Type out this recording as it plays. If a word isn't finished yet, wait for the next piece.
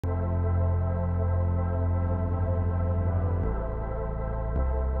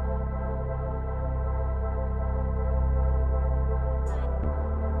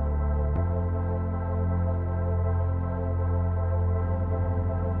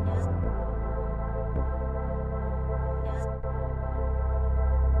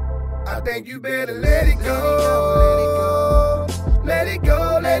I think you better let it go. Let it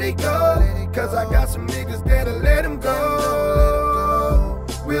go, let it go. Cause I got some niggas that'll let him go.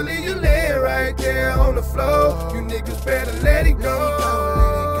 We'll leave you laying right there on the floor. You niggas better let it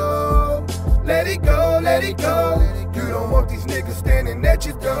go. Let it go, let it go. You don't want these niggas standing at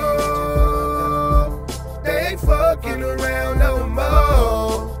your door. They ain't fucking around no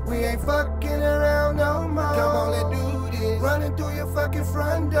more. We ain't fucking around no more. Come on, let's do this. Running through your fucking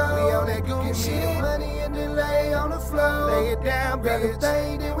front door. We on that good shit. Give me the money and then lay on the floor. Lay it down, grab the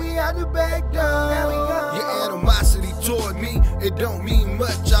thing, then we out the back door. Now we go. Your animosity toward me, it don't mean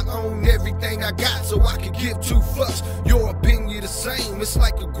much. I own everything I got, so I can give two fucks. Your opinion the same, it's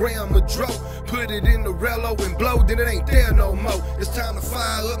like a gram of dro. Put it in the relo and blow, then it ain't there no more. It's time to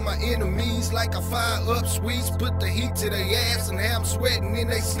fire up my enemies like I fire up sweets. Put the heat to their ass and have them sweating in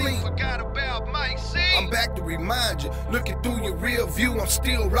they sleep. Forgot about Mike C. I'm back to remind you, looking through your rear view, I'm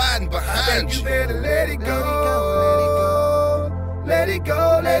still riding behind you. You better let it go. Let it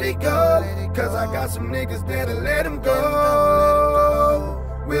go, let it go. Cause I got some niggas that'll let him go.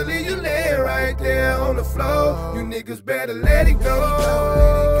 We'll leave you laying right there on the floor. You niggas better let it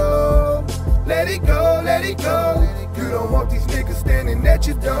go. Let it go, let it go. You don't want these niggas standing at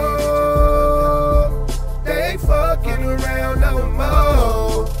your door. They ain't fucking around no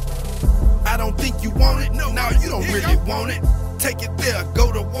more. I don't think you want it, no, you don't really want it. Take it there,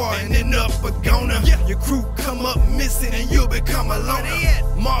 go to war and end up a goner. Your crew come up missing and you'll become a loner.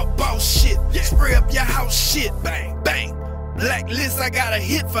 Maab boss shit, spray up your house shit, bang, bang. Blacklist, I got a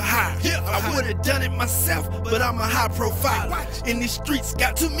hit for hire. I would've done it myself, but I'm a high profile. In these streets,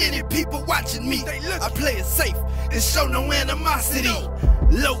 got too many people watching me. I play it safe and show no animosity.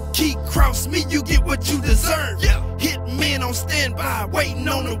 Low key, cross me, you get what you deserve. Hit men on standby, waiting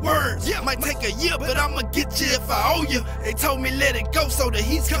on the words. Might take a year, but I'ma get you if I owe you. They told me let it go, so the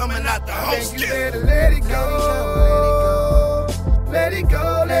heat's coming out the host. You better let it go. Let it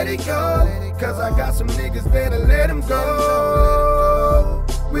go, let it go. Cause I got some niggas that'll let him go.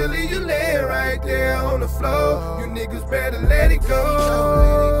 We'll leave you laying right there on the floor. You niggas better let it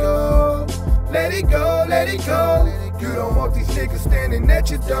go. Let it go, let it go. You don't want these niggas standing at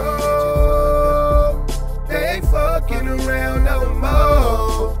your door. They ain't fucking around no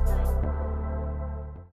more.